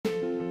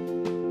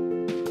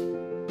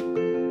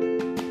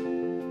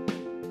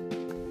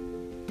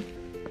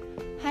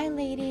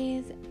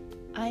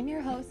I'm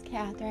your host,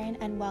 Catherine,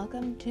 and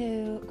welcome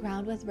to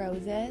Crowned with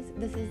Roses.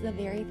 This is the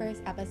very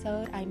first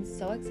episode. I'm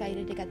so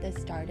excited to get this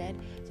started.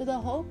 So the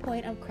whole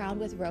point of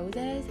Crowned with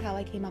Roses, how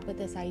I came up with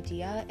this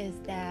idea, is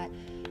that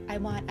I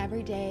want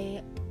every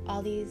day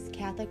all these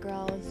Catholic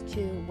girls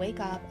to wake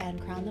up and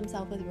crown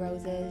themselves with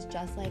roses,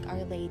 just like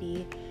Our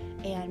Lady.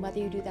 And whether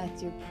you do that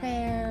through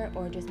prayer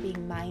or just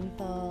being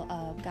mindful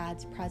of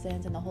God's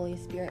presence and the Holy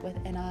Spirit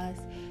within us,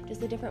 just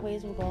the different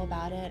ways we'll go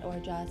about it, or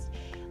just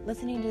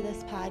listening to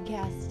this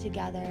podcast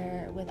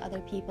together with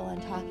other people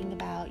and talking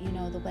about,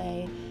 the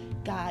way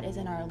God is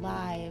in our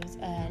lives,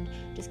 and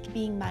just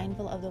being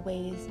mindful of the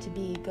ways to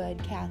be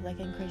good Catholic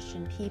and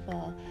Christian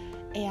people.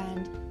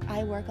 And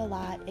I work a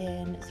lot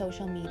in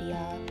social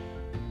media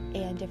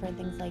and different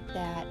things like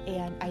that,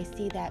 and I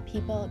see that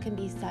people can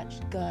be such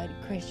good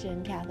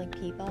Christian Catholic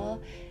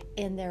people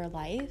in their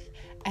life,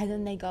 and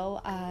then they go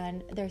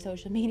on their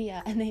social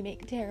media and they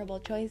make terrible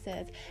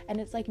choices,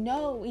 and it's like,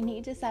 no, we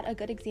need to set a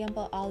good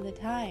example all the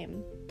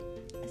time.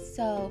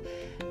 So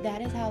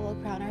that is how we'll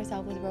crown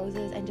ourselves with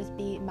roses, and just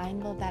be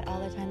mindful of that all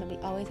the time, that we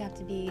always have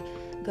to be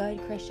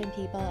good Christian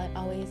people and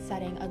always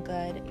setting a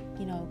good,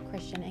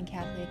 Christian and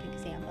Catholic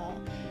example.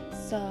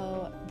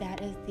 So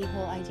that is the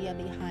whole idea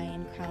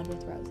behind Crowned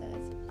with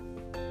Roses.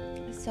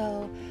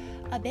 So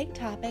a big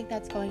topic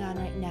that's going on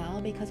right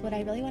now, because what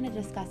I really want to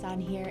discuss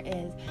on here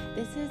is,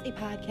 this is a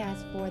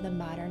podcast for the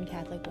modern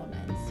Catholic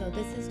woman. So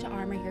this is to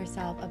armor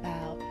yourself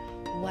about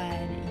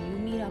when you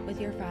meet up with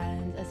your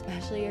friends,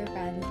 especially your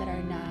friends that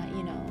are not,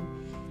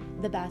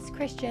 the best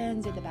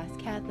Christians or the best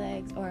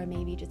Catholics, or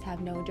maybe just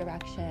have no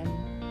direction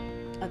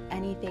of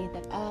any faith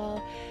at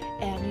all,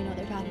 and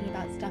they're talking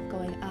about stuff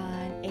going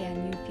on,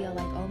 and you feel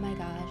like, oh my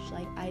gosh,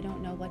 like I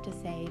don't know what to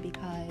say,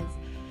 because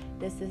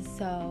this is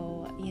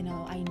so,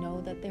 I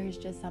know that there's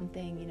just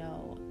something,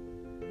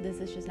 this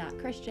is just not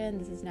Christian,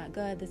 this is not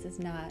good, this is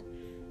not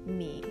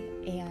me.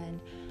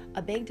 And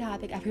a big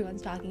topic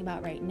everyone's talking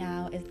about right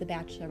now is The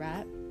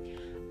Bachelorette,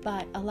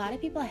 but a lot of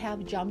people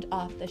have jumped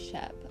off the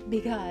ship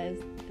because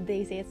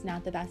they say it's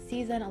not the best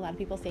season. A lot of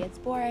people say it's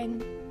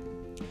boring.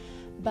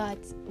 But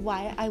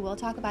why I will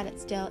talk about it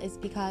still is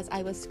because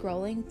I was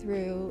scrolling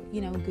through,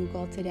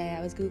 Google today.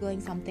 I was Googling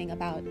something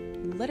about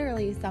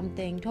literally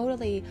something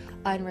totally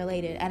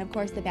unrelated. And of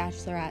course, The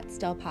Bachelorette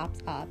still pops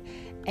up.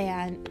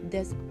 And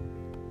this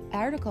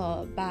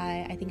article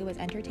by, I think it was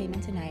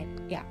Entertainment Tonight.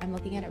 Yeah, I'm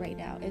looking at it right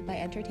now. It's by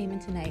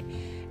Entertainment Tonight.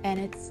 And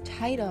it's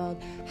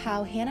titled,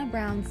 How Hannah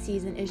Brown's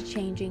Season is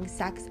Changing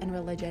Sex and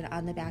Religion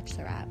on The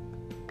Bachelorette.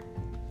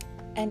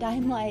 And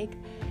I'm like,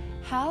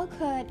 how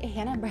could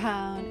Hannah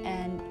Brown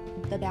and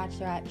The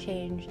Bachelorette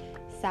change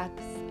sex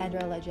and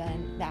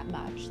religion that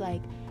much?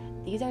 Like,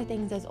 these are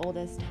things as old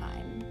as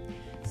time.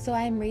 So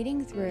I'm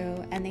reading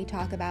through, and they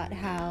talk about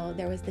how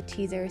there was the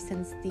teaser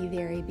since the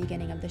very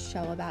beginning of the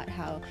show about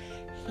how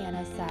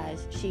Hannah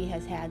says she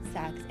has had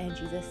sex and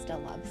Jesus still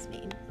loves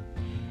me.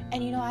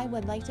 And I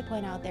would like to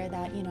point out there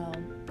that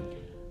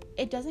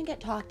it doesn't get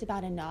talked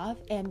about enough,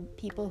 and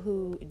people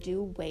who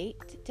do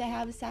wait to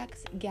have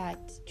sex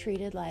get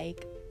treated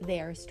like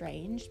they're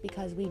strange,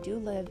 because we do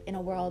live in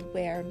a world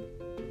where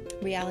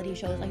reality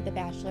shows like The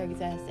Bachelor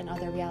exist and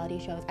other reality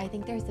shows. I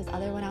think there's this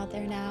other one out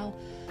there now,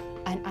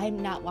 and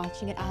I'm not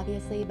watching it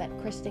obviously, but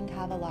Kristen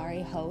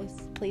Cavallari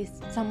hosts.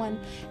 Please, someone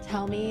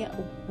tell me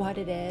what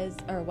it is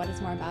or what it's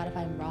more about if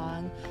I'm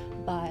wrong.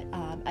 But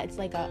it's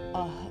like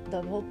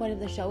the whole point of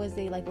the show is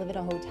they live at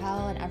a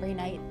hotel, and every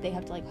night they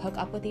have to hook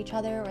up with each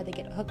other, or they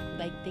get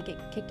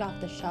kicked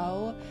off the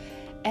show.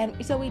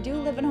 And so we do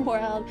live in a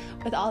world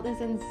with all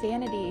this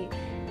insanity,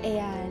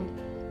 and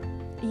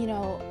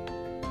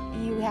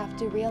you have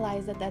to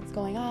realize that that's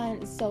going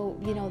on. So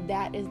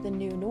that is the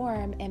new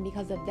norm, and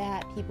because of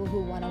that, people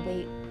who want to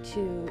wait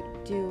to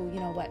do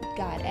what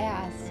God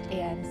asked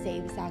and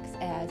save sex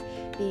as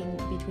being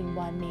between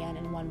one man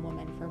and one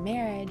woman for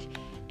marriage,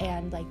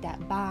 and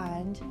that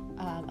bond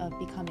of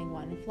becoming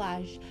one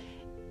flesh,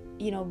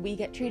 we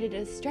get treated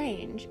as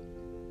strange.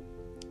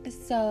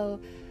 So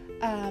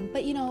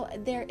but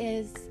there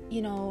is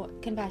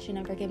confession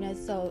and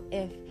forgiveness. So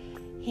if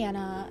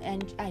Hannah,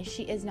 and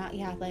she is not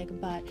Catholic,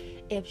 but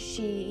if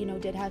she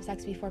did have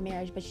sex before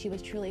marriage, but she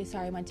was truly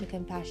sorry, went to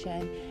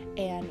confession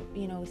and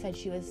said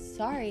she was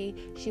sorry,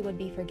 she would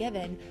be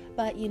forgiven.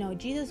 But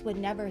Jesus would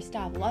never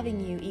stop loving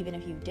you even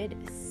if you did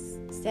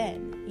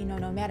sin.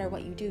 No matter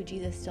what you do,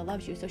 Jesus still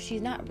loves you. So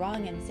she's not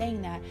wrong in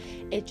saying that.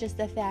 It's just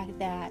the fact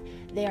that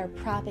they are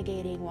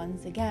propagating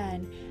once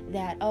again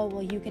that, oh,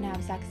 well, you can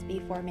have sex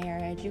before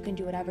marriage, you can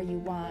do whatever you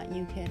want,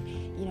 you can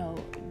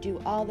do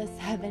all the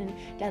 7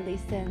 deadly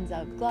sins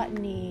of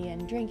gluttony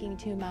and drinking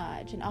too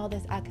much and all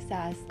this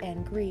excess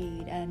and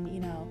greed, and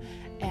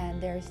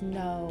and there's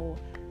no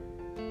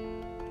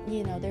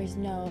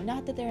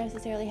not that there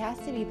necessarily has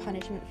to be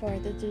punishment for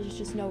it, that there's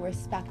just no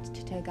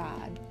respect to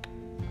God.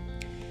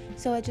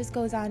 So it just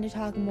goes on to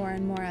talk more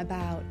and more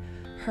about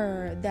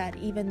her, that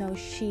even though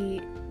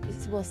she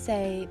will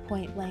say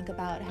point blank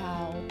about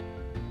how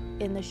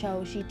in the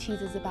show she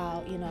teases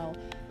about,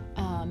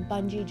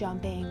 bungee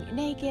jumping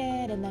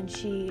naked, and then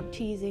she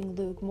teasing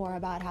Luke more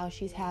about how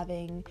she's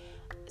having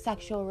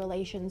sexual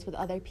relations with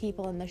other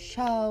people in the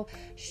show,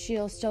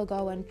 she'll still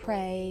go and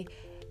pray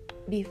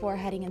before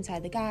heading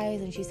inside the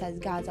guys, and she says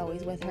God's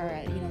always with her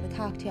at, the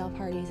cocktail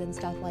parties and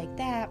stuff like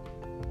that.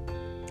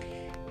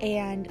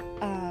 And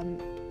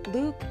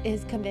Luke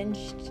is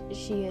convinced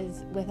she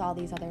is with all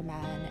these other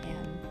men, and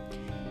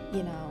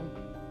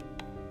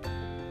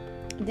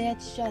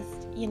that's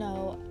just,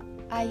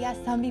 I guess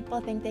some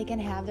people think they can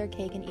have their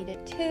cake and eat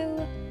it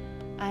too.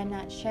 I'm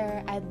not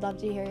sure. I'd love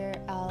to hear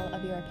all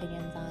of your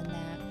opinions on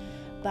that.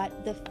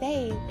 But the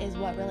faith is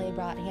what really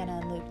brought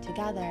Hannah and Luke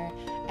together,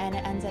 and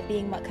it ends up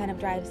being what kind of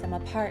drives them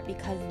apart,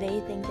 because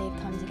they think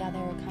they've come together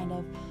kind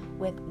of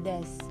with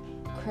this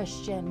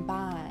Christian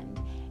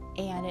bond,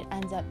 and it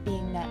ends up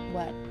being that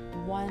what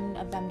one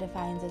of them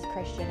defines as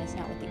Christian is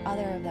not what the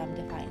other of them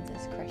defines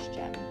as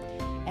Christian.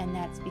 And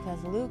that's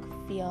because Luke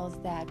feels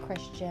that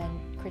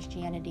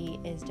Christianity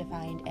is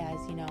defined as,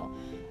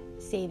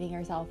 saving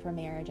yourself for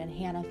marriage, and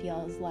Hannah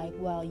feels like,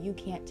 well, you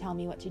can't tell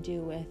me what to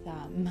do with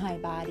my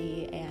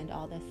body and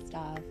all this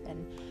stuff.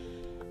 And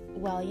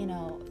well,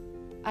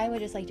 I would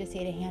just like to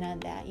say to Hannah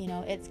that,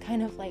 it's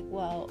kind of like,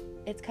 well,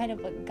 it's kind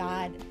of what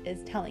God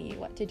is telling you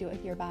what to do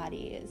with your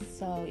body.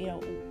 So,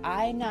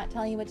 I'm not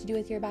telling you what to do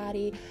with your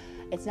body.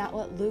 It's not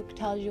what Luke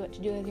tells you what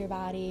to do with your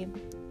body.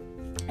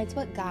 It's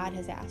what God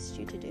has asked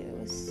you to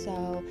do.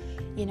 So,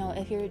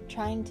 if you're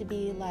trying to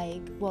be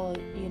like, well,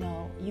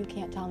 you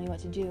can't tell me what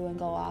to do, and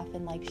go off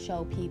and like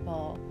show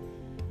people,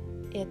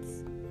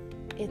 it's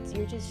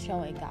you're just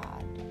showing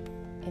God.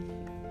 If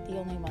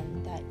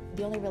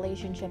the only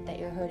relationship that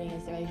you're hurting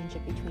is the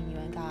relationship between you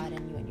and God,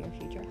 and you and your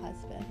future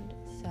husband.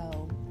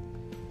 So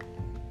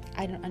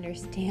I don't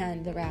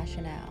understand the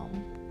rationale.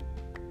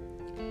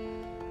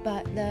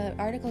 But the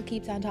article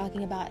keeps on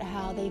talking about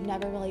how they've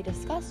never really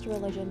discussed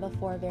religion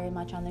before very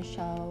much on the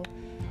show,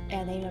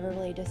 and they've never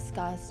really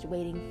discussed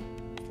waiting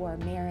for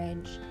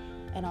marriage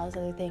and all those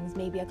other things.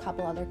 Maybe a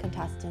couple other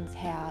contestants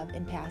have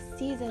in past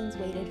seasons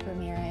waited for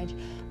marriage,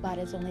 but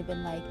it's only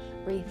been like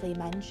briefly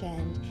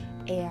mentioned,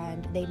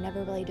 and they've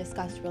never really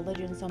discussed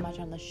religion so much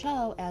on the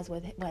show as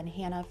with when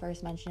Hannah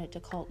first mentioned it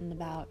to Colton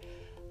about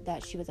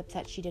that she was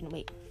upset she didn't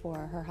wait for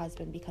her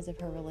husband because of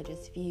her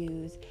religious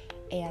views,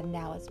 and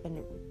now it's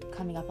been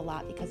coming up a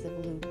lot because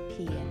of Luke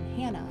P and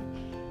Hannah.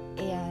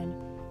 And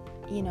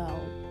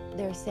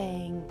they're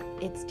saying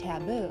it's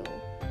taboo.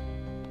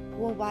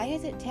 Well, why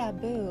is it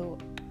taboo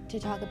to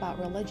talk about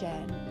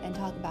religion and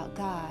talk about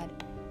God,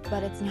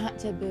 but it's not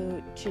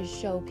taboo to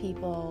show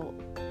people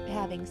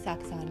having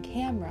sex on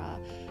camera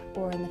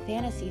or in the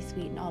fantasy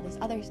suite and all this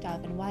other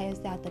stuff? And why is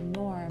that the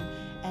norm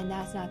and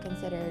that's not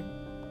considered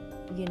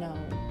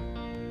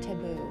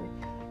taboo,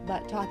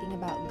 but talking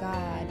about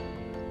God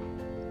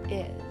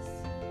is?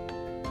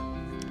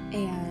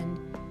 And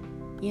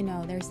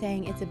they're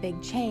saying it's a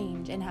big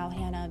change, and how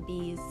Hannah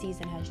B's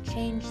season has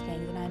changed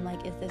things, and I'm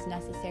like, is this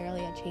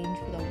necessarily a change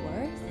for the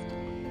worst?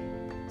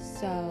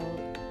 So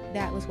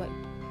that was what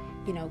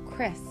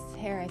Chris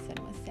Harrison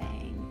was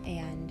saying,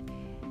 and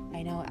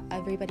I know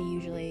everybody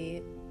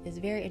usually is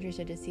very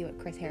interested to see what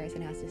Chris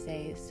Harrison has to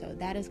say. So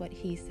that is what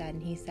he said,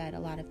 and he said a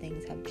lot of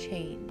things have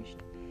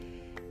changed.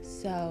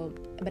 So,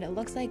 but it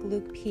looks like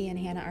Luke P and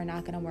Hannah are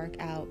not going to work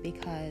out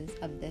because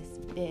of this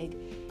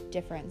big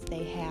difference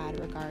they had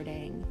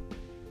regarding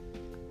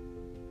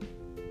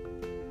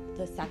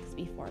the sex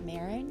before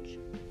marriage.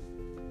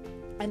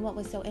 And what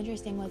was so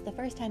interesting was the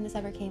first time this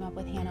ever came up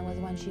with Hannah was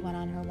when she went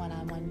on her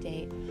one-on-one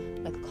date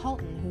with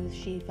Colton, who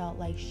she felt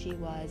like she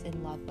was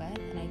in love with.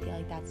 And I feel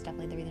like that's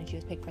definitely the reason she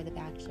was picked for The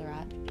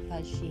Bachelorette,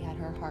 because she had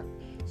her heart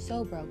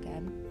so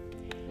broken.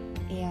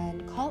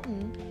 And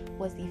Colton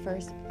was the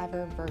first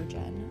ever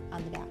virgin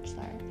on The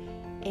Bachelor.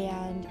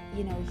 And,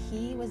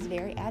 he was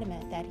very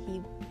adamant that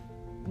he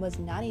was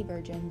not a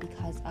virgin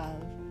because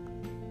of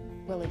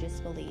religious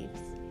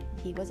beliefs.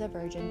 He was a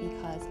virgin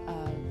because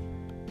of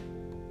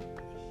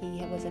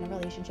he was in a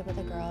relationship with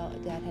a girl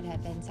that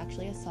had been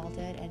sexually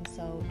assaulted, and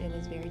so it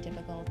was very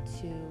difficult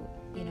to,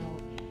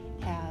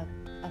 have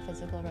a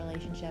physical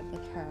relationship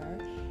with her.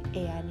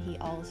 And he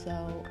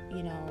also,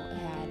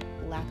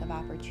 had lack of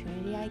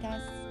opportunity, I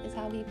guess is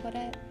how he put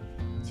it,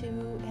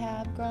 to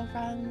have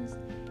girlfriends.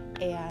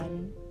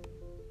 And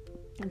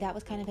that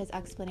was kind of his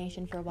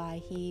explanation for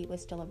why he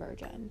was still a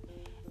virgin.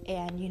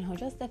 And,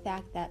 just the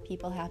fact that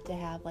people have to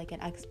have like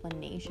an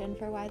explanation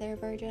for why they're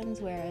virgins,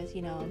 whereas,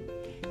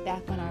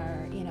 back when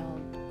our,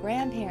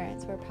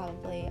 grandparents were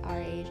probably our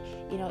age,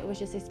 it was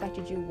just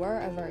expected you were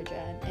a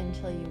virgin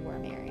until you were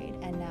married.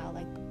 And now,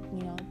 like,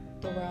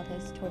 the world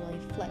has totally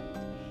flipped.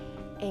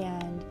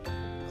 And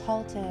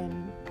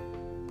Colton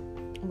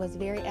was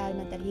very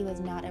adamant that he was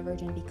not a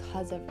virgin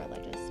because of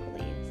religious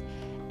beliefs.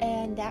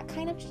 And that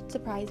kind of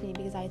surprised me,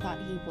 because I thought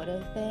he would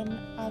have been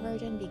a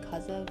virgin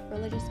because of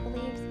religious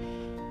beliefs.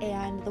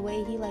 And the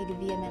way he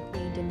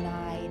vehemently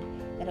denied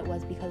that it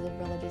was because of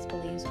religious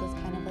beliefs was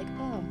kind of like,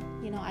 oh,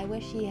 I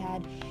wish he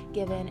had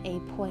given a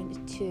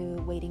point to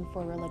waiting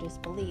for religious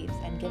beliefs,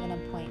 and given a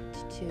point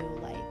to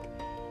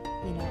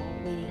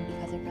waiting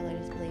because of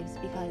religious beliefs,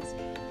 because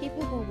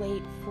people who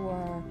wait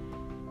for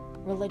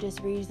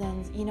religious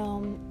reasons,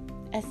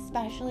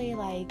 especially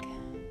like,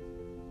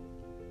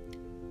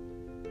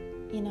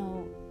 you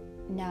know,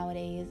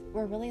 nowadays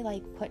we're really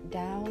like put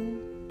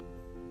down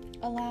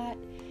a lot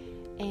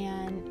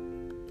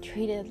and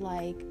treated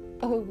like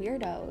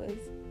weirdos,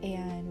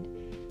 and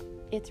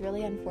it's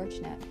really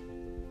unfortunate.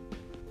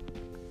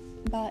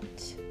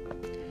 But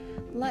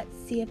let's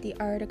see if the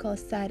article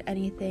said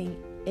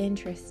anything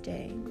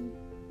interesting.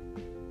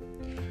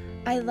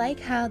 I like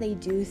how they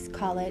do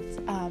call it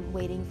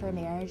waiting for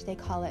marriage. They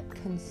call it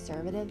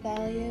conservative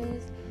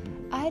values.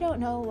 I don't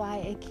know why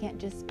it can't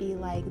just be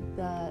like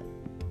the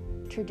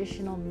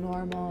traditional,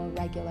 normal,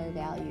 regular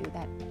value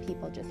that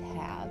people just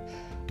have.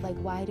 Like,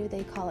 why do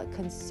they call it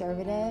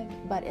conservative?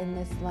 But in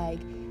this, like,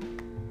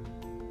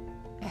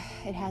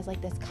 it has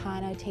like this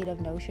connotative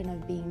notion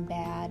of being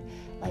bad.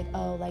 Like,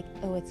 oh,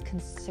 it's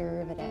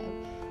conservative.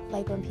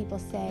 Like when people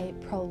say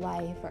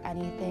pro-life or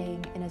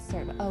anything in a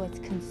certain, oh, it's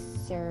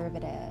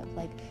conservative.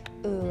 Like,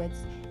 ooh, it's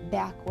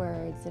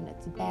backwards and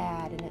it's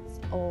bad and it's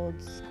old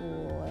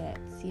school and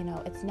it's, you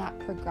know, it's not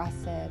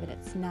progressive and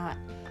it's not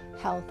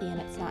healthy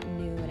and it's not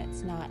new and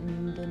it's not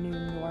the new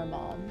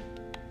normal.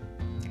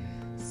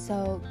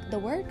 So the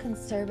word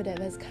conservative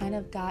has kind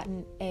of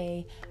gotten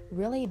a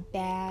really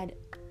bad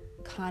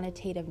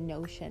connotative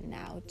notion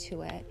now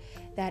to it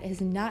that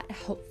is not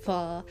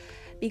helpful,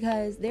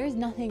 because there's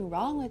nothing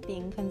wrong with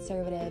being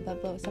conservative,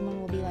 but someone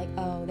will be like,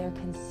 oh, they're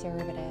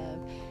conservative,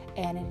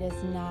 and it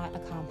is not a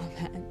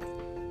compliment.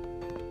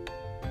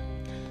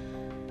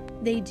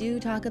 They do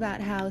talk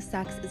about how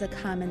sex is a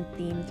common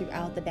theme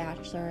throughout The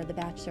Bachelor, The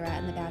Bachelorette,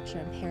 and The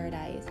Bachelor in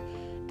Paradise,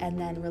 and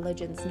then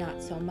religion's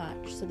not so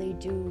much. So they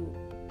do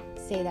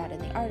say that in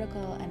the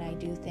article, and I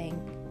do think,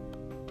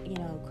 you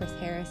know, Chris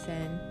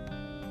Harrison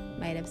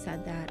might have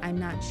said that. I'm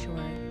not sure.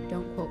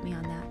 Don't quote me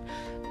on that.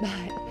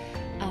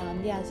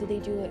 But yeah, so they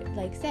do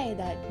like say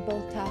that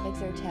both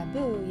topics are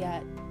taboo,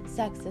 yet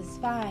sex is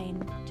fine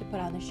to put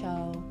on the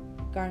show,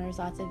 garners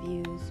lots of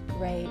views,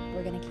 great,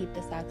 we're going to keep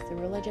the sex. The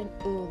religion,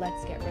 ooh,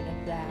 let's get rid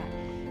of that.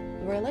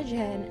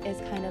 Religion is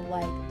kind of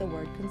like the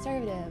word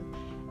conservative.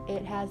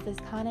 It has this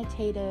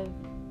connotative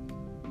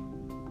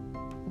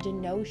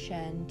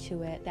denotion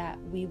to it that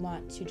we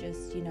want to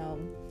just, you know,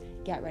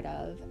 get rid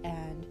of,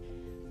 and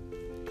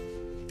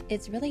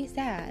it's really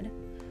sad.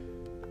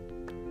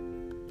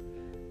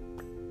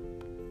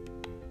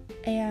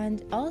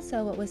 And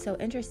also what was so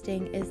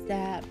interesting is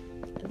that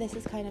this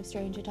is kind of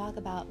strange to talk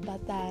about,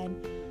 but then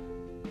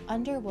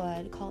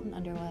Colton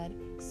Underwood,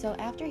 so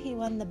after he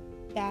won The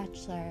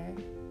Bachelor,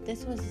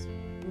 this was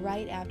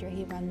right after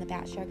he won The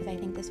Bachelor, because I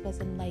think this was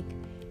in like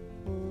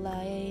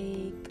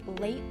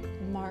late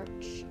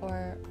March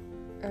or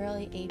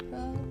early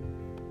April,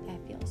 that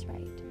feels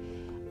right.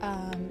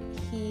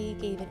 He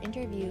gave an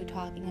interview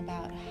talking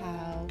about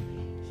how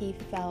he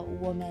felt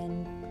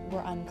women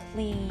were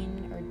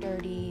unclean or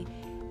dirty,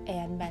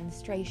 and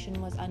menstruation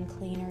was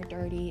unclean or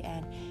dirty,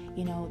 and,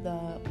 you know,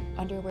 the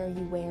underwear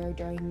you wear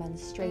during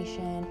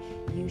menstruation,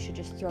 you should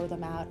just throw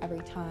them out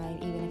every time,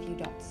 even if you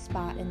don't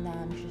spot in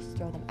them, you should just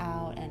throw them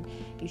out, and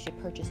you should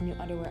purchase new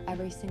underwear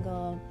every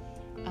single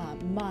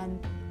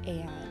month,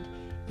 and,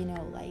 you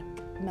know, like,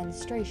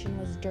 menstruation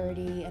was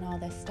dirty and all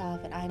this stuff.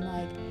 And I'm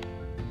like,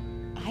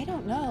 I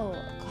don't know,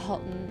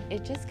 Colton,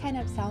 it just kind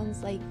of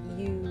sounds like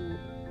you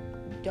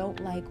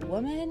don't like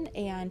women,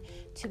 and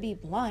to be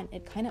blunt,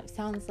 it kind of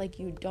sounds like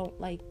you don't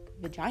like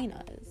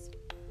vaginas.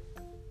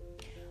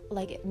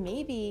 Like,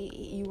 maybe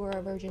you were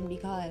a virgin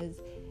because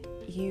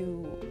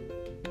you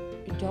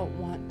don't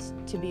want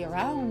to be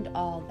around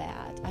all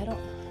that. I don't,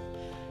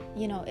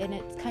 you know, and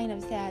it's kind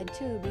of sad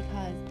too,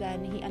 because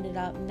then he ended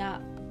up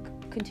not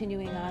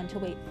continuing on to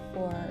wait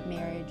for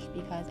marriage,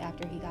 because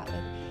after he got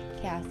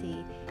with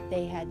Cassie,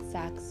 they had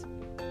sex,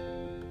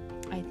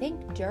 I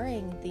think,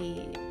 during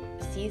the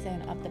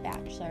season of The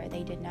Bachelor.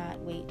 They did not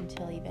wait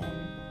until even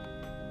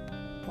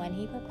when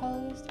he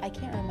proposed. I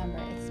can't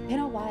remember. It's been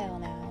a while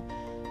now.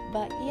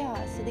 But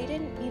yeah, so they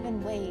didn't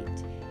even wait.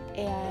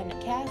 And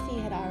Cassie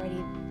had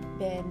already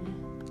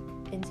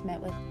been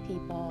intimate with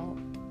people,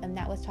 and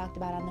that was talked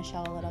about on the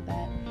show a little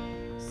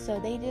bit. So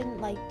they didn't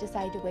like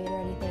decide to wait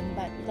or anything.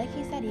 But like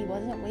he said, he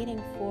wasn't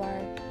waiting for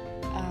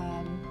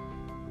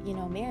you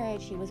know,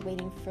 marriage. He was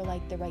waiting for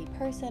like the right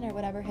person, or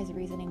whatever his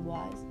reasoning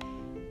was.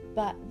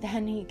 But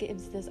then he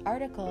gives this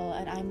article,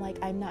 and I'm like,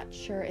 I'm not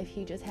sure if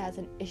he just has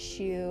an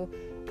issue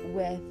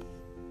with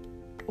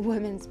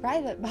women's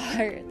private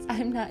parts.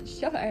 I'm not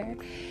sure.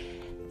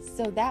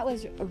 So that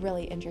was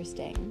really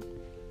interesting.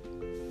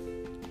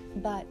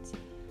 But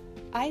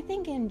I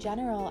think in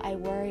general, I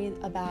worry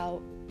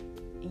about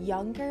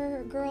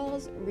younger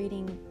girls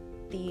reading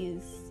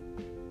these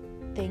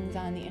things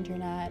on the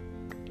internet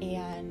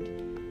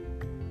and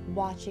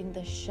watching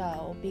the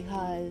show,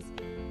 because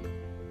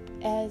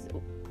as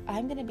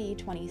I'm going to be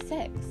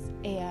 26,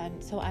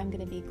 and so I'm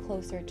going to be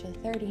closer to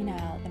 30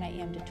 now than I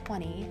am to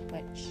 20,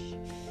 which,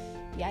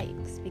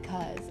 yikes,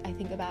 because I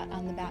think about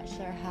on The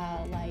Bachelor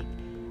how, like,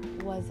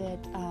 was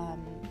it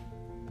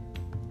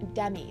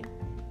Demi?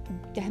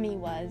 Demi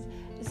was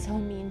so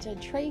mean to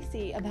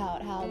Tracy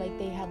about how like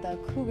they had the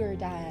cougar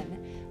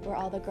den where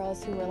all the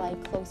girls who were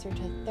like closer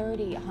to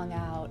 30 hung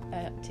out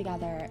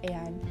together,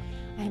 and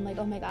I'm like,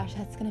 oh my gosh,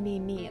 that's gonna be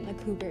me in the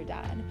cougar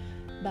den.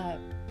 But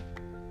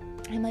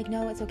I'm like,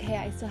 no, it's okay,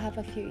 I still have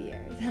a few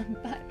years.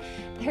 But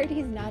 30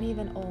 is not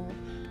even old.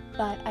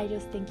 But I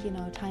just think,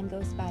 time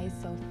goes by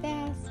so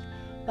fast.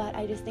 But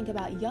I just think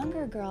about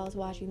younger girls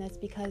watching this,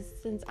 because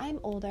since I'm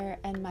older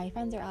and my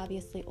friends are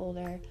obviously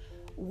older,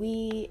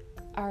 we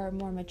are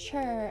more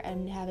mature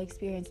and have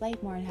experienced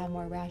life more and have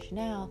more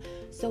rationale,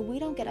 so we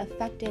don't get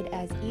affected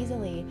as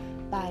easily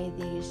by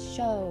these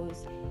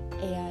shows,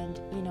 and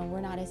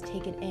we're not as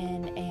taken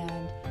in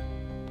and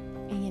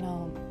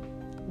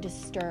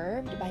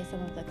disturbed by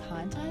some of the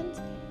content,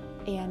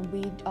 and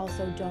we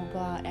also don't go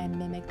out and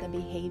mimic the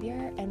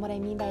behavior. And what I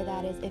mean by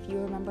that is, if you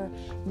remember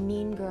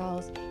Mean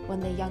Girls, when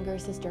the younger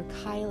sister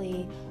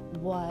Kylie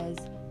was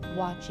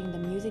watching the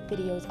music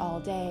videos all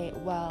day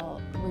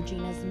while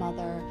Regina's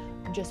mother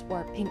just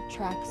wore pink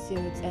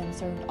tracksuits and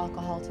served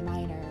alcohol to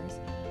minors,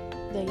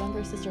 the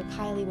younger sister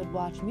Kylie would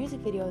watch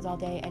music videos all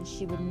day and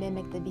she would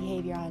mimic the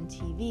behavior on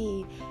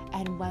TV.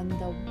 And when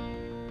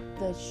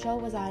the show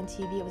was on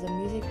TV, it was a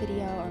music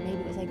video, or maybe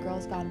it was like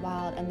Girls Gone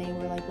Wild, and they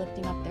were like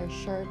lifting up their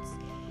shirts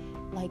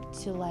like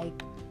to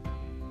like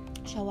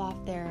show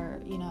off their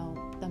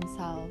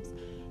themselves.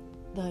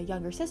 The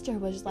younger sister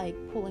was like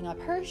pulling up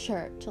her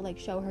shirt to like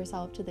show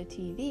herself to the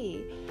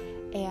TV.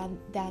 And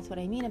that's what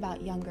I mean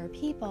about younger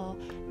people.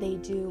 They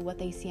do what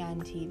they see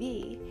on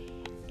TV.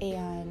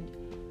 And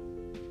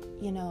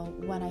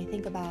when I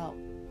think about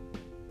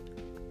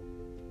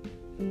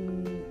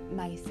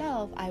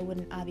myself, I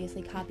wouldn't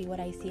obviously copy what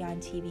I see on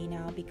TV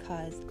now,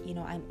 because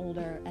I'm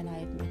older and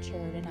I've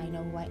matured and I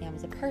know who I am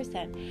as a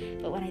person.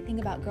 But when I think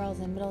about girls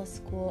in middle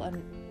school,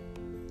 and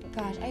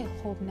gosh, I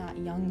hope not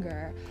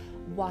younger,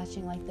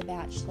 watching like The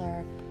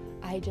Bachelor,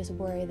 I just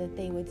worry that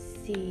they would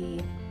see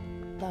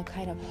the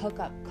kind of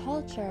hookup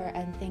culture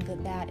and think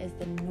that is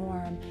the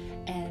norm,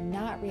 and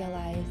not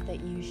realize that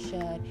you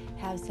should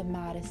have some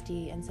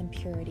modesty and some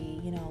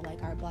purity,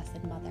 like our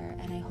Blessed Mother.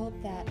 And I hope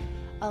that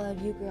all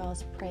of you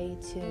girls pray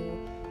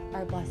to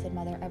our Blessed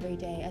Mother every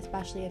day,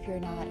 especially if you're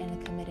not in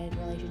a committed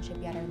relationship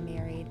yet or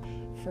married,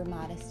 for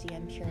modesty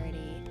and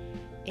purity.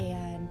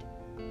 And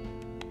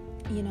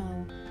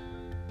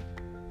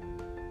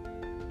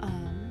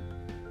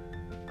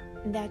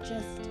that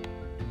just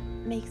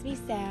makes me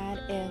sad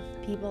if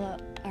people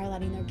are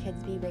letting their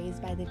kids be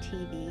raised by the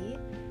TV.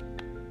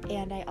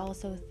 And I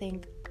also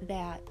think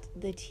that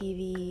the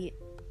TV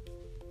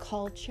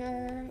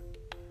culture,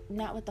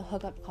 not with the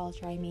hookup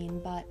culture I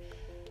mean, but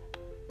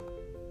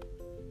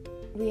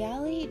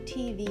reality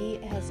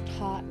TV has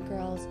taught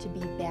girls to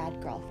be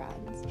bad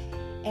girlfriends.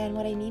 And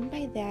what I mean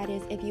by that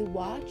is, if you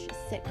watch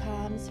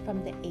sitcoms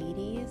from the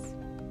 80s,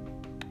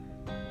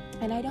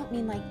 and I don't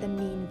mean like the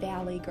mean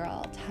Valley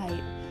Girl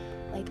type,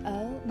 like,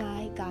 oh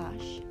my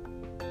gosh,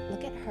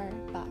 look at her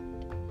butt.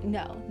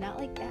 No, not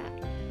like that.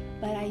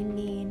 But I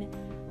mean,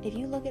 if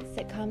you look at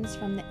sitcoms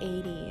from the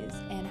 80s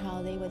and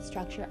how they would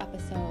structure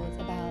episodes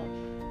about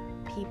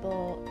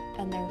people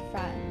and their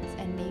friends,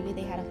 and maybe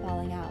they had a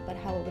falling out, but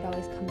how it would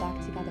always come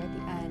back together at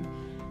the end,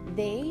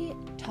 they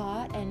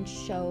taught and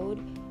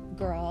showed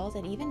girls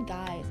and even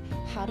guys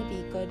how to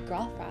be good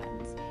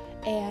girlfriends.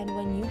 And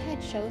when you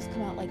had shows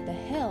come out like The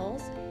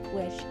Hills,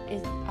 which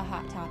is a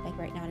hot topic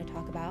right now to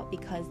talk about,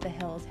 because The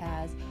Hills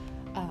has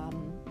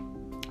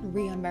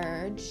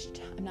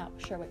re-emerged. I'm not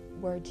sure what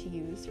word to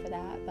use for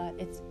that, but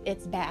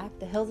it's back.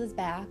 The Hills is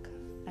back.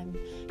 I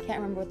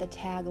can't remember what the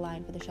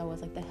tagline for the show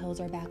was, like The Hills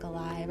Are Back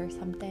Alive or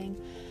something.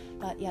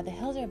 But yeah, The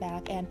Hills are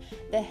back, and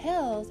The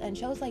Hills and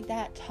shows like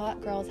that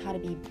taught girls how to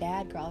be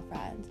bad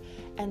girlfriends.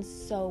 And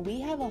so we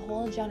have a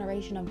whole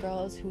generation of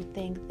girls who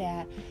think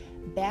that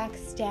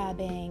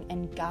backstabbing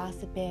and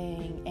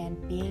gossiping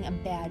and being a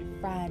bad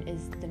friend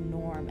is the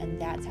norm, and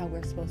that's how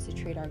we're supposed to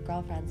treat our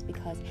girlfriends,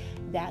 because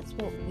that's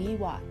what we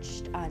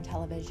watched on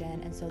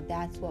television, and so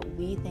that's what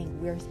we think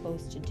we're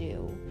supposed to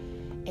do.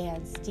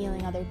 And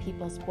stealing other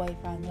people's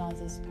boyfriends and all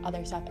this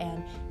other stuff,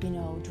 and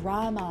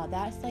drama,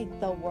 that's like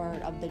the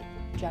word of the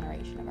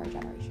generation, of our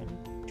generation.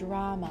 The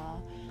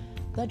drama.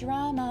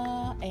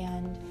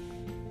 And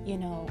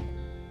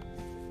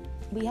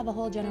we have a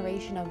whole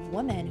generation of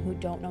women who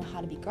don't know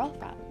how to be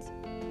girlfriends,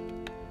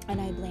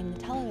 and I blame the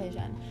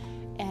television.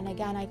 And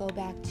again, I go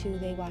back to,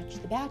 they watch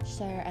The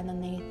Bachelor, and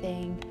then they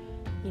think,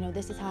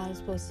 this is how I'm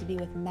supposed to be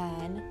with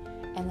men.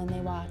 And then they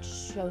watch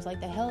shows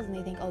like The Hills and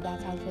they think, oh,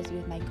 that's how I'm supposed to be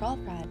with my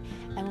girlfriend.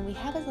 And what we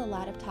have is a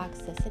lot of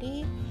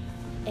toxicity.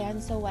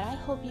 And so what I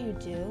hope you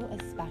do,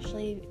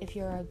 especially if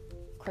you're a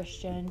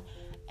Christian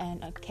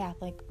and a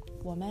Catholic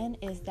woman,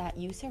 is that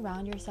you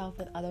surround yourself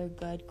with other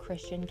good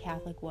Christian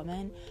Catholic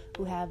women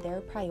who have their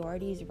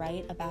priorities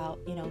right about,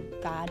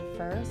 God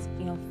first,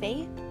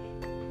 faith,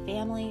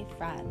 family,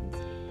 friends,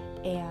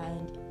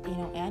 and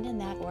in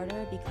that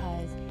order,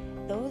 because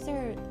those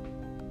are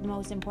the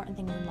most important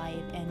things in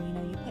life.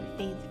 And you put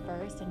faith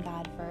first and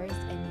God first,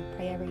 and you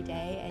pray every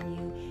day and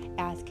you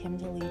ask Him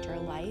to lead your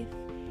life,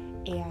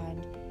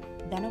 and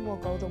then it will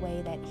go the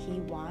way that he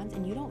wants,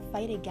 and you don't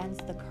fight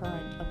against the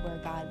current of where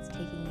God's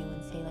taking you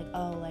and say like,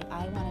 oh, like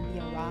I want to be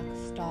a rock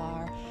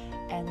star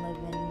and live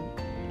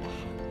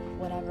in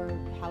whatever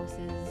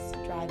houses,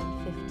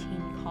 driving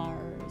 15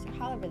 cars, or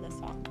however the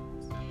song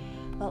goes.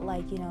 But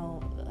like, you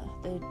know,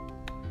 the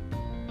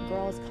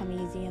girls come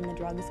easy and the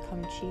drugs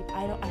come cheap.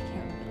 I can't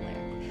remember the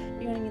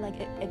lyrics. You know what I mean? Like,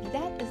 if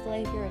that is the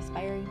life you're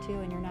aspiring to,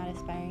 and you're not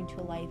aspiring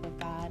to a life of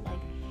God, like,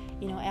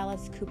 you know,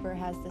 Alice Cooper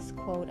has this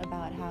quote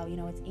about how, you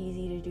know, it's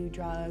easy to do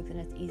drugs and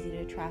it's easy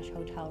to trash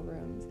hotel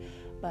rooms,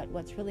 but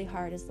what's really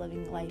hard is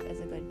living life as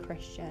a good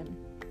Christian.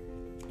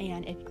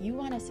 And if you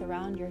want to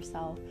surround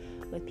yourself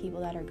with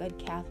people that are good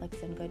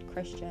Catholics and good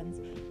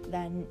Christians,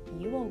 then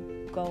you will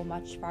go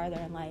much farther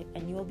in life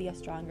and you will be a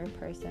stronger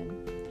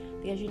person.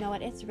 Because you know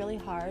what, it's really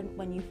hard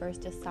when you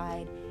first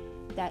decide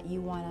that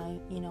you want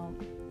to, you know,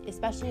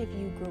 especially if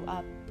you grew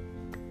up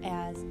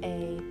as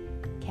a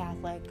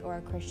Catholic or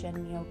a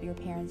Christian, you know, your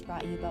parents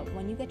brought you, but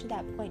when you get to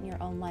that point in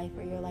your own life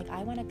where you're like,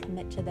 I want to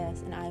commit to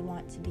this and I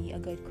want to be a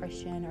good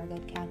Christian or a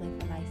good Catholic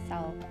for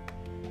myself,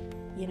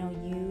 you know,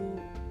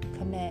 you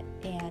commit,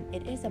 and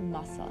it is a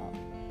muscle.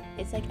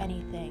 It's like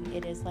anything.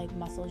 It is like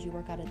muscles you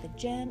work out at the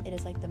gym. It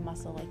is like the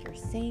muscle, like your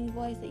singing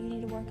voice that you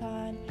need to work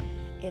on.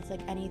 It's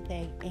like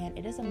anything, and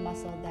it is a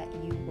muscle that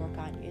you work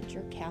on. It's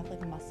your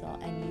Catholic muscle,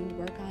 and you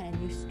work on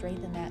and you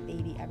strengthen that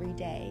baby every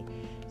day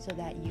so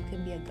that you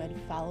can be a good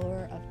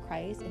follower of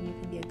Christ and you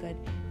can be a good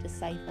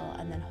disciple,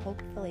 and then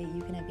hopefully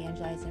you can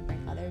evangelize and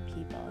bring other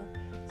people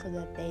so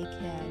that they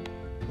can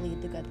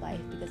lead the good life,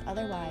 because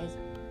otherwise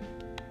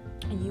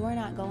you are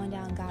not going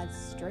down God's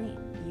stream.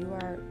 You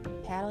are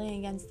paddling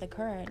against the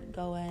current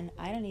going,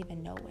 I don't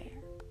even know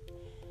where.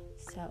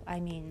 So, I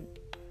mean,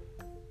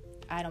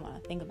 I don't want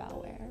to think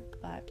about where,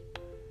 but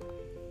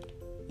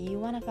you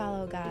want to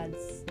follow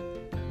God's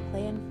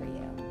plan for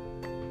you.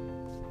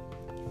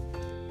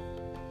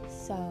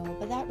 So,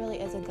 but that really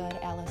is a good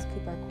Alice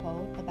Cooper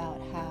quote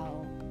about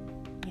how,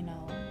 you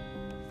know,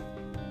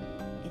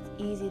 it's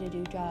easy to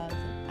do drugs.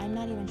 I'm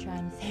not even sure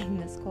I'm saying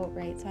this quote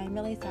right, so I'm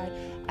really sorry.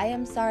 I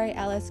am sorry,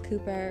 Alice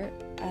Cooper.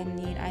 I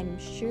mean, I'm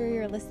sure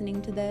you're listening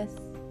to this,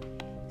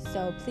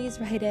 so please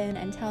write in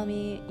and tell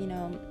me, you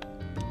know,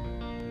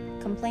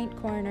 complaint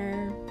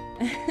corner.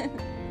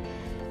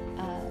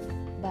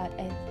 But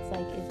it's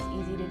like, it's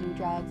easy to do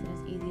drugs and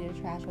it's easy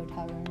to trash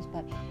hotel rooms,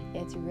 but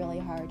it's really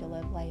hard to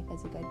live life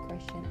as a good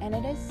Christian. And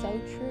it is so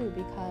true,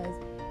 because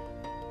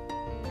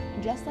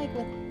just like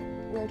what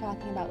we were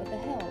talking about with the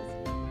hills,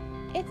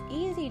 it's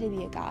easy to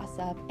be a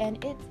gossip,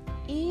 and it's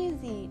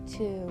easy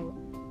to,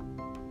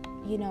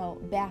 you know,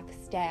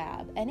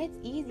 backstab, and it's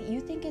easy.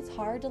 You think it's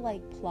hard to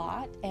like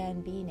plot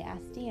and be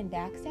nasty and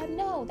backstab?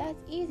 No,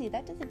 that's easy.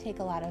 That doesn't take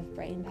a lot of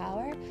brain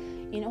power.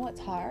 You know what's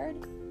hard?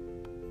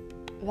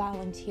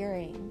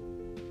 Volunteering,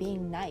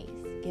 being nice,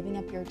 giving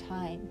up your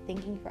time,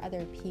 thinking for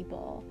other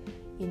people.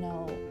 You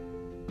know,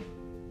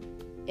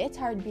 it's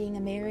hard being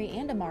a Mary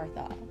and a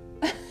Martha.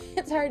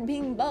 It's hard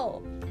being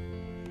both.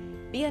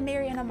 Be a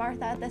Mary and a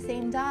Martha at the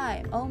same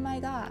time. Oh my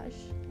gosh.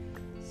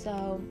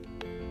 So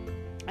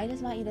I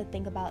just want you to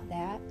think about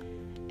that.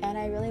 And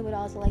I really would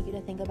also like you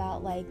to think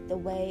about like the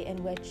way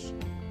in which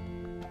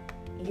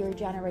your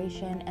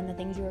generation and the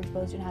things you were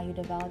exposed to and how you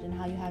developed and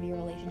how you have your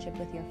relationship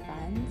with your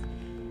friends.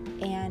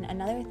 And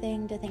another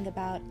thing to think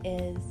about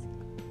is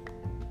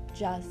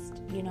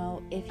just, you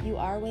know, if you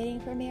are waiting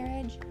for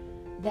marriage,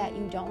 that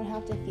you don't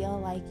have to feel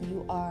like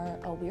you are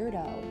a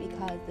weirdo,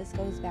 because this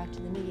goes back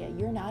to the media.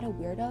 You're not a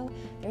weirdo.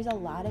 There's a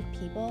lot of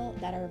people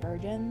that are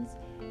virgins,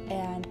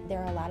 and there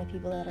are a lot of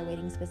people that are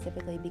waiting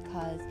specifically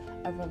because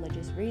of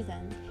religious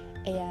reasons.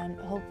 And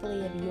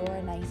hopefully if you're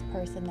a nice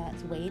person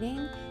that's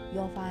waiting,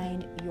 you'll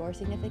find your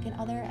significant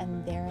other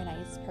and they're a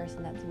nice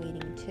person that's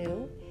waiting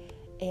too.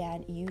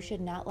 And you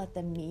should not let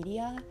the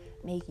media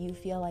make you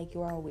feel like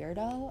you're a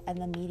weirdo, and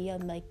the media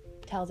like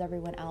tells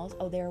everyone else,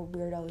 oh, they're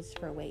weirdos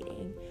for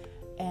waiting,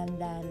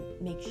 and then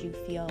makes you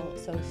feel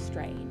so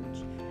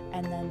strange,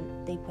 and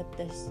then they put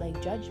this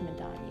like judgment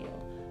on you.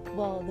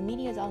 Well, the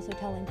media is also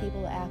telling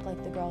people to act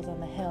like the girls on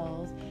the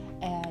hills,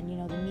 and you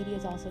know, the media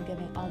is also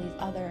giving all these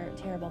other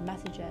terrible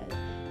messages.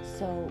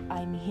 So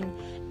I mean,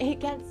 it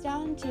gets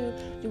down to,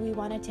 do we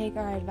want to take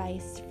our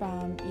advice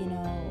from, you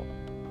know,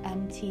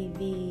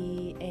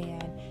 MTV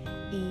and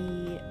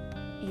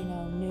you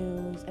know,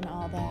 news and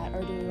all that,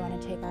 or do we want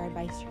to take our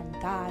advice from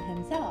God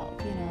himself?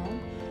 You know,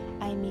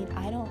 I mean,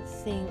 I don't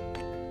think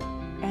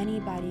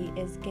anybody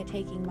is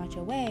taking much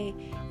away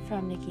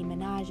from Nicki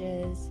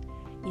Minaj's,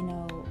 you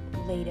know,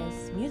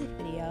 latest music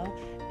video,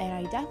 and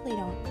I definitely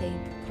don't think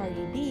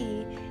Cardi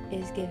B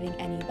is giving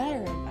any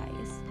better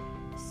advice.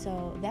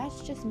 So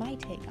that's just my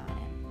take on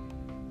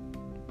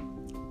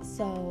it.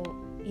 So,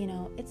 you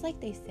know, it's like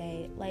they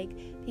say, like,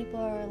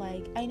 people are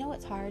like, I know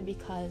it's hard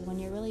because when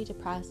you're really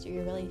depressed or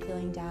you're really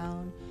feeling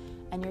down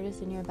and you're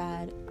just in your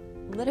bed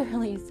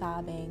literally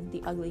sobbing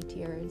the ugly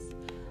tears,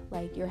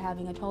 like you're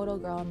having a total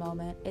girl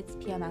moment, it's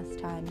PMS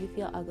time, you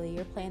feel ugly,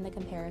 you're playing the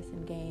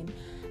comparison game,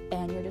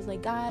 and you're just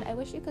like, God, I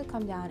wish you could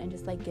come down and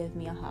just like give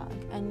me a hug.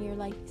 And you're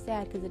like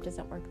sad because it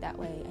doesn't work that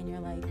way. And you're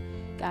like,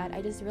 God,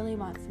 I just really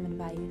want some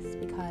advice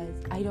because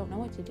I don't know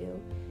what to do.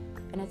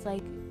 And it's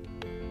like,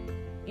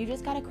 you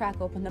just got to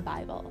crack open the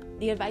Bible.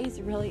 The advice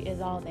really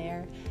is all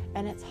there,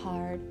 and it's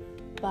hard,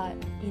 but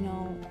you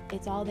know,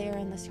 it's all there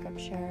in the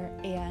scripture,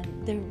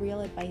 and the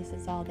real advice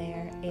is all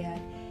there.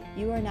 And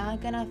you are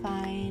not going to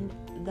find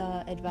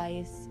the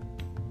advice,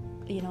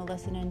 you know,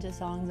 listening to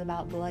songs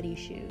about bloody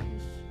shoes.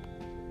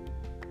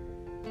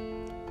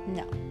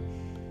 No.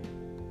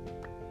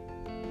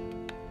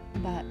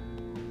 But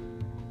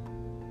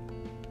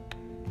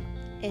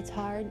it's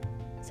hard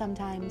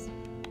sometimes,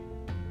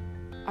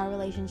 our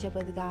relationship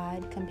with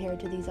God compared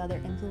to these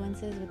other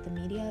influences with the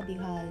media,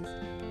 because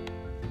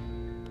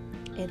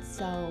it's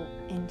so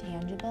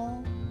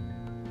intangible,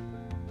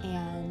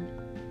 and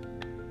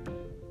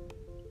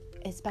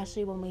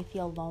especially when we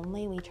feel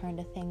lonely, we turn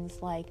to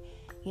things like,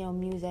 you know,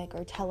 music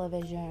or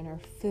television or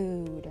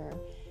food or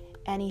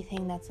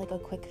anything that's like a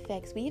quick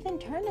fix. We even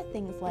turn to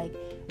things like,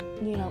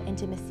 you know,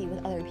 intimacy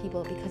with other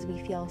people because we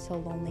feel so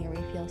lonely or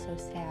we feel so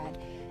sad.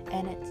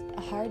 And it's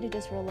hard to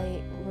just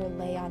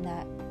relay on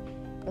that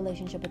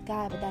relationship with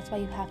God, but that's why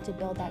you have to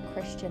build that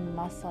Christian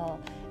muscle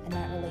and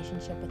that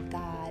relationship with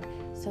God,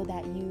 so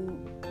that you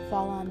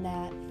fall on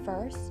that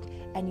first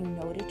and you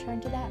know to turn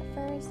to that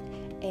first,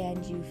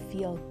 and you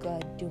feel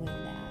good doing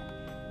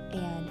that.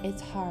 And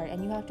it's hard,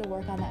 and you have to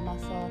work on that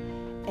muscle,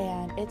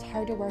 and it's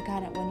hard to work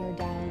on it when you're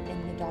down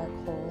in the dark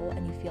hole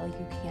and you feel like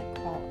you can't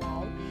crawl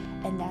out.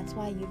 And that's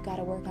why you've got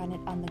to work on it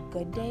on the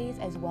good days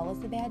as well as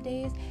the bad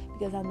days,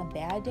 because on the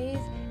bad days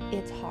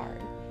it's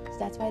hard. So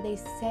that's why they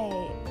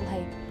say,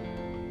 like,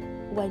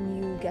 when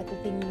you get the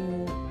thing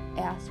you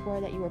asked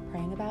for that you were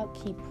praying about,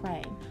 keep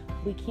praying.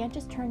 We can't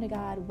just turn to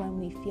God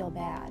when we feel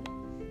bad.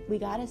 We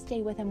got to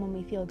stay with him when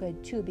we feel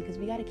good too, because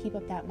we got to keep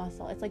up that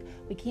muscle. It's like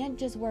we can't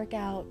just work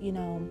out, you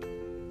know,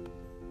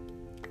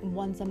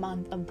 once a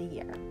month of the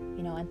year,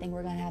 you know, and think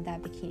we're going to have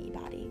that bikini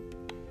body.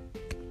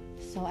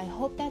 So I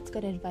hope that's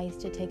good advice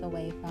to take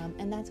away from.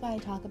 And that's why I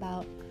talk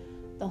about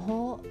the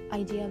whole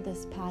idea of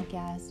this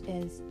podcast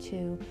is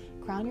to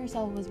crown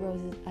yourself with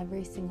roses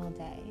every single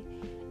day.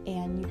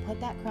 And you put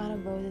that crown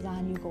of roses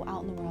on, you go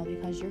out in the world,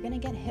 because you're going to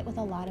get hit with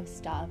a lot of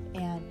stuff.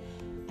 And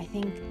I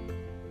think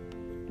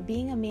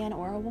being a man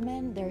or a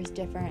woman, there's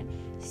different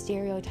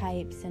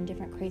stereotypes and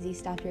different crazy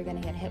stuff you're going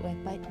to get hit with.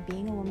 But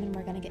being a woman,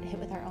 we're going to get hit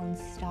with our own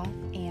stuff.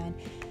 And,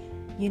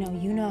 you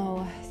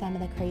know some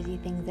of the crazy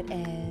things it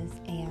is.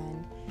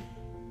 And,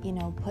 you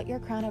know, put your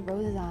crown of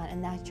roses on,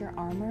 and that's your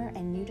armor.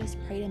 And you just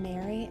pray to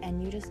Mary,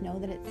 and you just know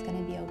that it's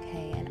going to be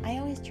okay. And I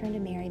always turn to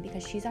Mary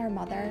because she's our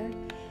mother.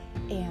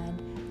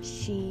 And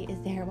she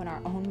is there when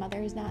our own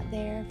mother is not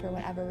there. For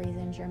whatever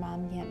reasons, your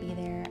mom can't be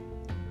there,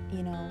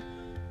 you know,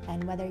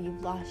 and whether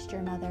you've lost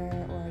your mother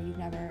or you've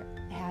never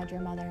had your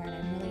mother, and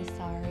I'm really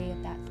sorry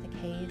if that's the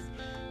case,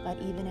 but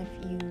even if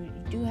you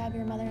do have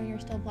your mother, you're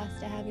still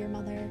blessed to have your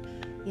mother.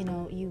 You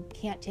know, you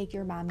can't take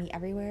your mommy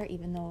everywhere,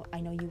 even though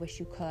I know you wish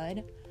you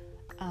could.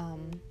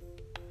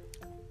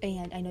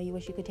 And I know you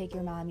wish you could take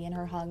your mommy and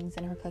her hugs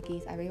and her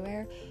cookies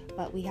everywhere,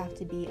 but we have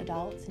to be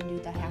adults and do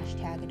the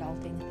hashtag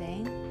adulting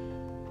thing.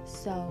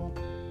 So,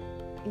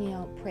 you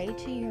know, pray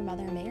to your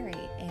mother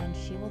Mary, and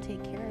she will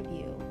take care of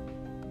you.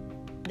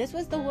 This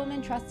was the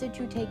woman trusted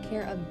to take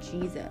care of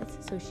Jesus,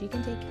 so she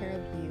can take care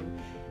of you.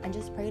 And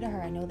just pray to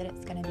her. I know that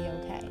it's going to be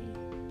okay.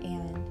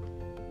 And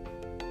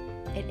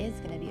it is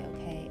going to be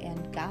okay.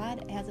 And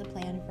God has a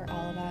plan for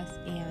all of us,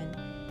 and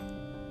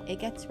it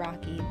gets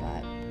rocky,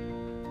 but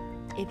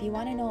if you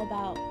want to know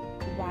about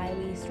why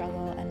we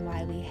struggle and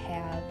why we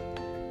have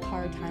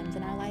hard times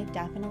in our life,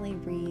 definitely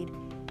read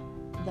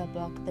the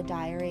book, The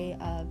Diary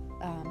of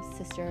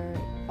Sister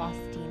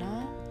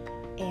Faustina,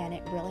 and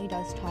it really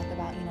does talk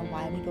about, you know,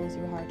 why we go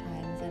through hard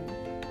times,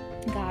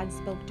 and God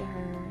spoke to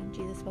her, and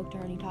Jesus spoke to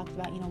her, and he talks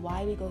about, you know,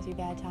 why we go through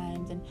bad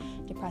times and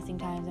depressing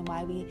times, and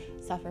why we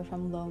suffer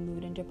from low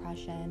mood and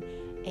depression.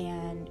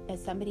 And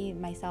as somebody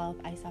myself,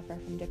 I suffer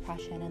from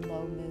depression and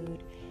low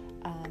mood.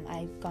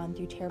 I've gone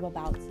through terrible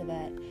bouts of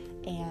it,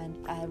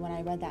 and when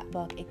I read that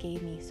book, it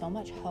gave me so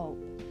much hope,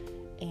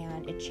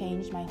 and it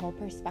changed my whole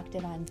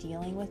perspective on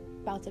dealing with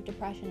bouts of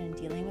depression and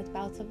dealing with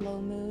bouts of low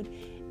mood,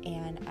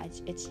 and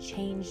it's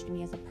changed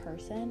me as a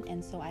person.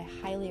 And so I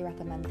highly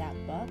recommend that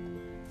book,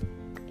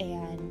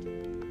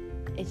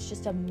 and it's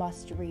just a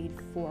must read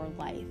for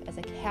life, as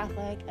a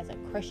Catholic, as a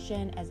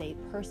Christian, as a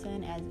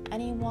person, as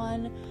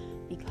anyone,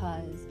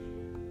 because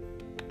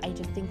I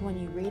just think when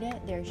you read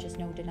it, there's just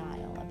no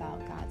denial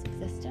about God's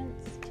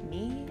existence to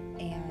me,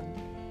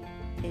 and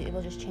it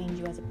will just change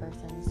you as a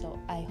person. So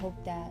I hope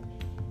that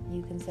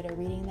you consider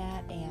reading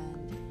that.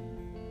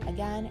 And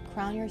again,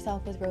 crown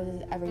yourself with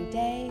roses every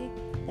day.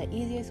 The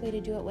easiest way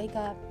to do it, wake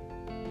up,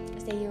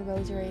 say your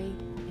rosary.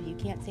 If you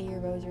can't say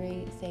your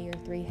rosary, say your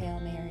 3 Hail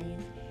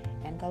Marys,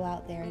 and go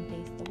out there and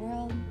face the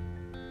world.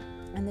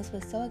 And this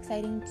was so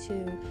exciting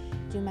to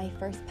do my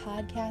first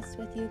podcast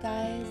with you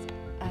guys.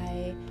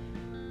 I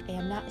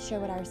am not sure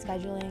what our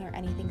scheduling or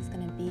anything is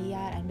going to be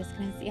yet. I'm just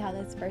going to see how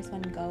this first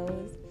one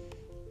goes.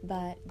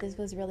 but this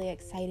was really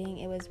exciting.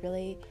 It was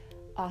really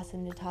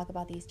awesome to talk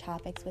about these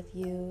topics with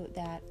you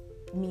that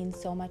mean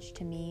so much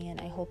to me,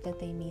 and I hope that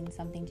they mean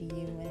something to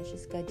you, and it's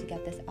just good to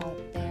get this out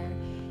there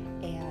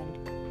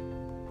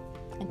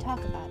and talk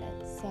about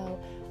it. So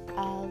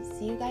I'll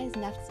see you guys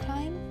next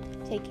time.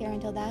 Take care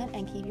until then,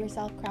 and keep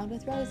yourself crowned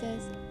with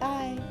roses.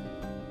 Bye!